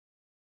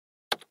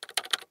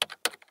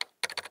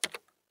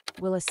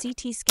Will a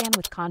CT scan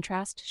with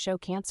contrast show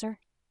cancer?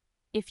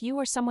 If you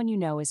or someone you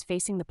know is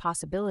facing the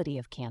possibility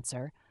of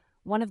cancer,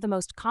 one of the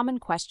most common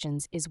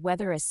questions is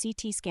whether a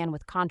CT scan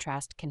with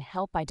contrast can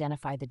help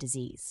identify the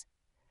disease.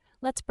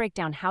 Let's break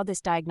down how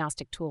this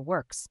diagnostic tool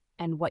works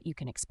and what you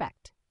can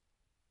expect.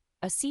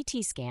 A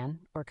CT scan,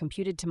 or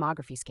computed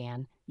tomography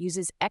scan,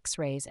 uses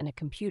X-rays and a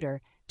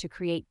computer to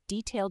create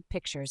detailed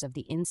pictures of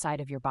the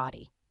inside of your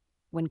body.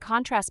 When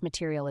contrast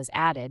material is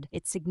added,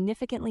 it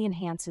significantly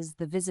enhances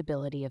the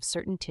visibility of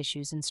certain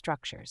tissues and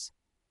structures.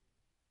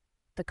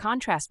 The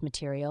contrast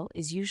material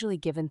is usually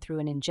given through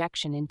an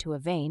injection into a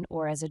vein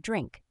or as a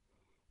drink.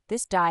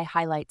 This dye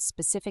highlights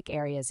specific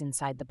areas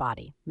inside the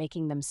body,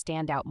 making them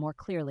stand out more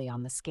clearly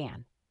on the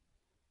scan.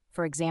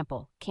 For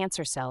example,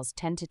 cancer cells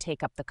tend to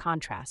take up the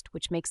contrast,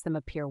 which makes them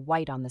appear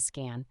white on the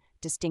scan,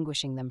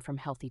 distinguishing them from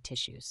healthy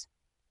tissues.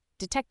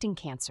 Detecting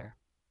cancer.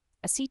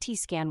 A CT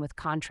scan with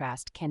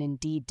contrast can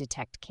indeed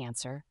detect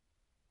cancer,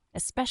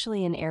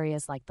 especially in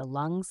areas like the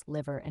lungs,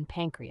 liver, and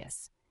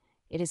pancreas.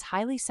 It is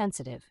highly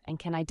sensitive and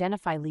can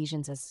identify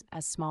lesions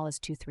as small as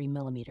 2-3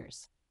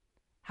 millimeters.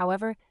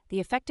 However,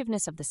 the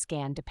effectiveness of the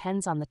scan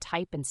depends on the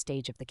type and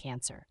stage of the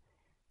cancer.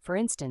 For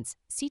instance,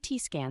 CT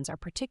scans are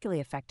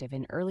particularly effective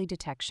in early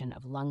detection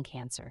of lung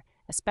cancer,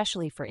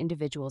 especially for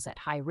individuals at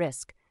high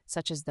risk,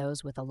 such as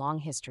those with a long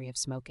history of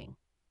smoking.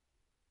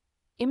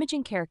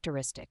 Imaging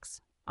characteristics.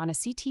 On a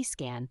CT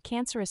scan,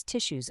 cancerous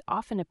tissues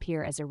often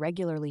appear as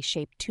irregularly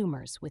shaped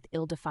tumors with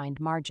ill-defined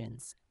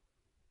margins.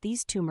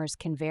 These tumors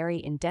can vary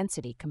in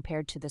density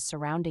compared to the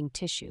surrounding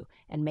tissue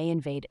and may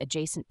invade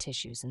adjacent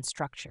tissues and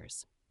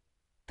structures.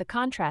 The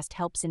contrast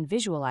helps in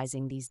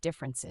visualizing these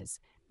differences,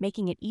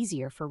 making it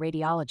easier for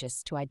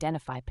radiologists to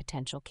identify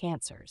potential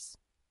cancers.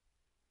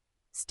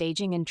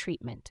 Staging and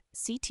treatment.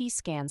 CT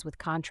scans with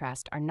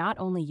contrast are not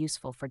only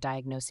useful for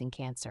diagnosing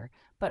cancer,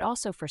 but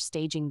also for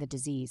staging the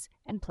disease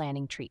and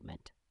planning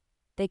treatment.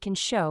 They can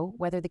show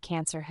whether the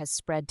cancer has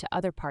spread to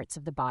other parts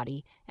of the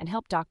body and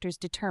help doctors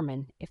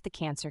determine if the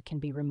cancer can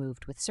be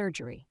removed with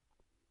surgery.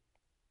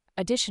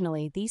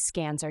 Additionally, these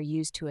scans are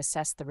used to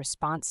assess the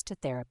response to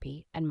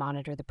therapy and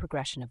monitor the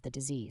progression of the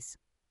disease.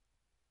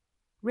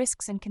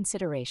 Risks and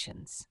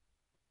considerations.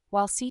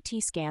 While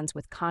CT scans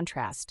with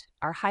contrast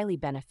are highly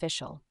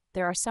beneficial,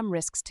 there are some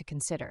risks to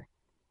consider.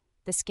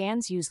 The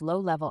scans use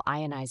low-level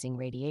ionizing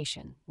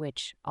radiation,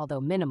 which,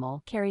 although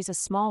minimal, carries a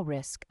small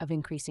risk of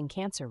increasing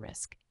cancer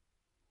risk.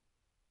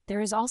 There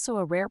is also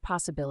a rare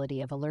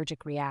possibility of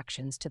allergic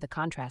reactions to the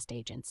contrast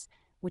agents,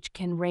 which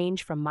can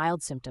range from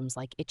mild symptoms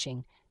like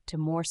itching to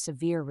more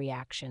severe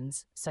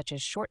reactions such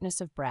as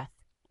shortness of breath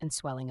and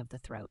swelling of the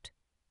throat.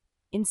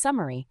 In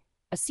summary,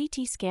 a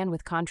CT scan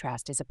with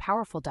contrast is a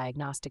powerful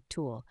diagnostic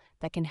tool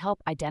that can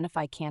help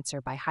identify cancer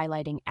by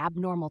highlighting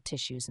abnormal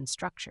tissues and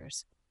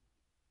structures.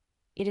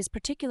 It is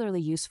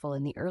particularly useful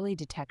in the early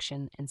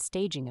detection and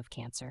staging of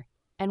cancer,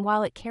 and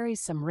while it carries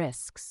some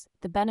risks,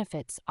 the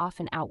benefits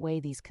often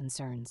outweigh these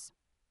concerns.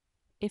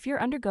 If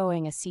you're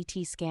undergoing a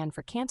CT scan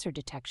for cancer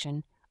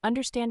detection,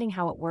 understanding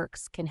how it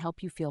works can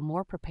help you feel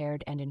more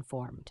prepared and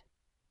informed.